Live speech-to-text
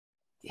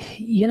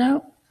You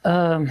know,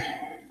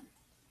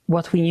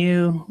 what we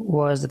knew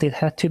was that it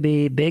had to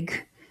be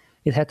big.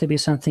 It had to be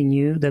something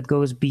new that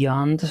goes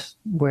beyond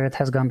where it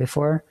has gone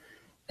before.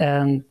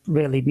 And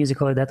really,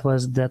 musically, that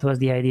was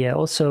the idea.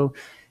 Also,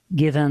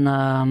 given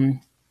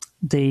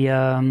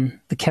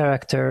the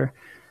character,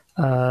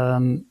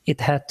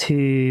 it had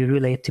to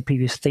relate to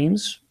previous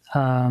themes,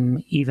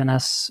 even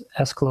as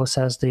close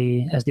as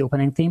the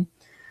opening theme.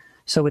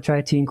 So we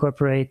tried to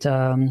incorporate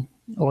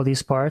all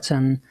these parts,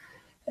 and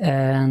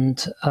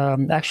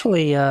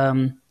actually,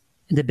 in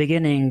the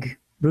beginning,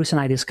 Bruce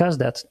and I discussed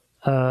that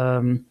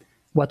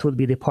what would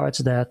be the parts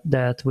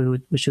that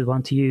we should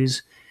want to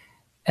use,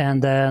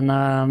 and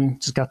then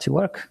just got to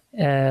work.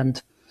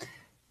 And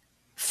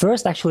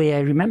first, actually, I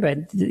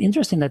remember,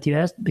 interesting that you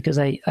asked, because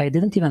I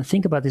didn't even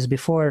think about this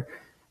before,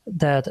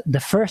 that the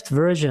first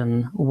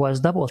version was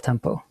double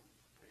tempo.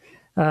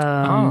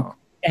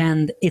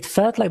 And it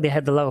felt like they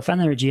had a lot of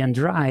energy and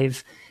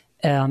drive,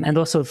 and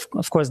also,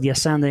 of course, the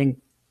ascending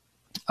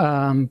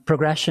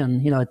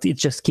progression. It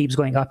just keeps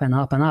going up and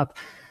up and up.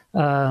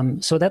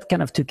 So that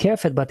kind of took care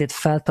of it, but it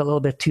felt a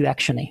little bit too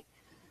actiony.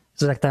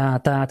 So like da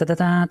da da da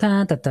da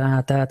da da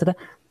da da da.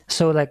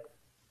 So like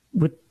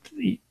we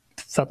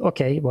thought,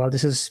 okay, well,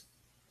 this is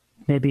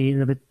maybe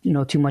a bit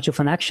too much of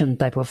an action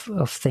type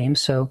of theme.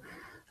 So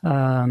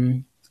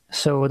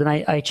so then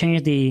I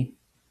changed the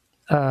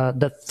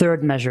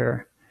third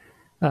measure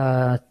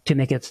to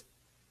make it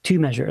 2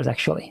 measures,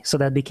 actually. So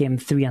that became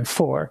 3 and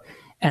 4,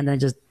 and then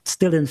just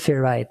still didn't feel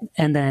right.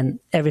 And then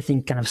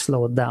everything kind of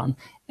slowed down,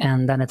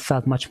 and then it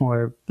felt much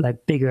more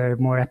like bigger,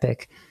 more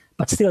epic,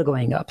 but still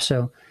going up.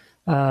 So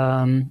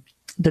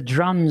the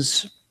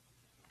drums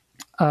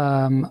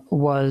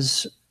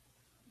was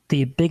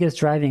the biggest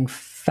driving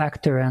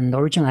factor, and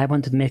originally I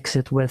wanted to mix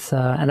it with,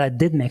 and I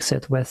did mix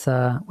it with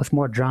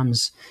more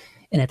drums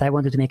in it. I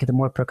wanted to make it a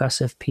more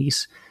percussive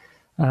piece.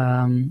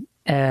 And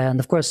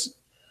of course,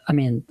 I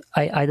mean,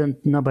 I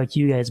don't know about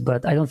you guys,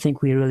 but I don't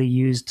think we really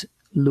used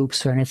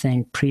loops or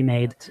anything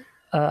pre-made.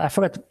 I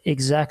forgot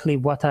exactly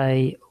what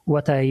I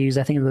used.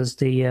 I think it was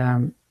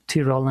the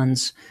 2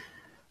 Rolands,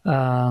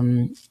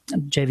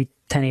 JV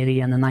 1080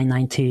 and the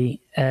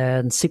 990,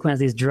 and sequence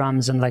these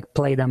drums and like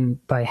play them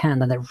by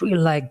hand. And I really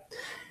liked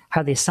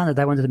how they sounded.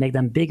 I wanted to make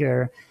them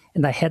bigger,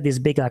 and I had this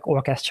big like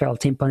orchestral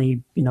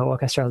timpani,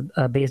 orchestral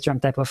bass drum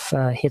type of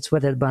hits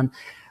with it, but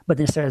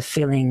then it started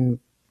feeling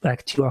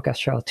like too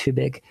orchestral, too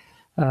big.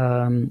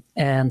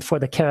 And for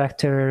the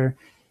character,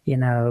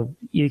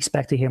 you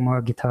expect to hear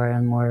more guitar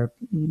and more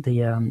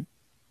the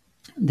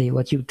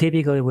what you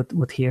typically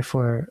would hear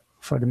for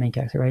the main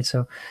character, right?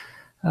 So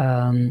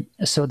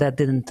so that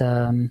didn't,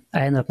 I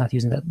ended up not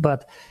using that,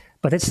 but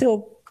it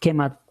still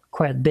came out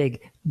quite big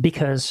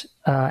because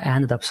I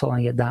ended up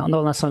slowing it down.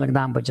 No, not slowing it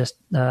down, but just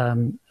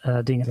doing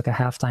it like a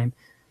halftime.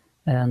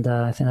 And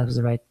I think that was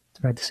the right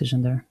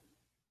decision there.